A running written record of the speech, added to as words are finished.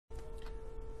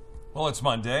Well, it's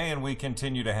Monday, and we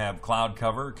continue to have cloud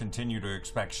cover, continue to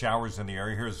expect showers in the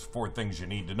area. Here's 4 things you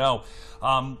need to know.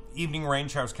 Evening rain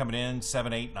showers coming in,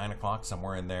 7, 8, 9 o'clock,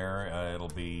 somewhere in there. It'll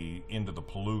be into the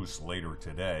Palouse later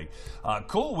today.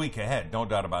 Cool week ahead, no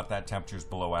doubt about that. Temperatures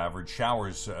below average.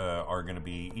 Showers are going to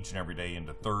be each and every day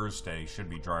into Thursday. Should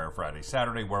be drier Friday,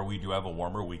 Saturday, where we do have a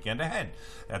warmer weekend ahead.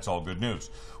 That's all good news.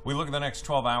 We look at the next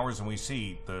 12 hours, and we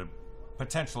see the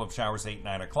potential of showers 8,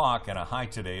 9 o'clock, and a high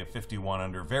today of 51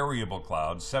 under variable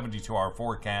clouds, 72-hour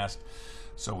forecast.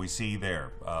 So we see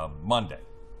there Monday,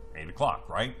 8 o'clock,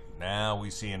 right? Now we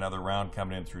see another round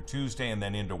coming in through Tuesday, and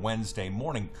then into Wednesday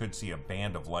morning could see a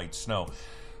band of light snow.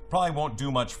 Probably won't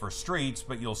do much for streets,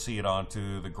 but you'll see it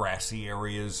onto the grassy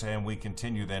areas, and we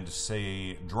continue then to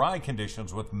see dry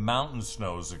conditions with mountain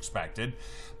snows expected.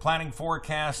 Planning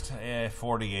forecast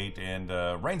 48,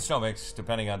 and rain snow mix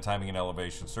depending on timing and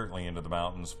elevation, certainly into the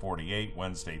mountains, 48,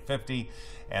 Wednesday 50,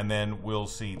 and then we'll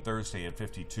see Thursday at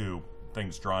 52,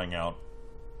 things drying out.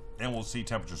 And we'll see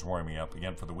temperatures warming up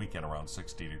again for the weekend around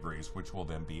 60 degrees, which will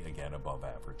then be again above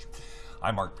average.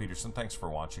 I'm Mark Peterson. Thanks for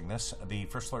watching this. The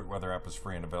First Alert Weather app is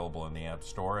free and available in the App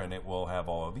Store, and it will have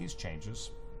all of these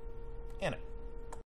changes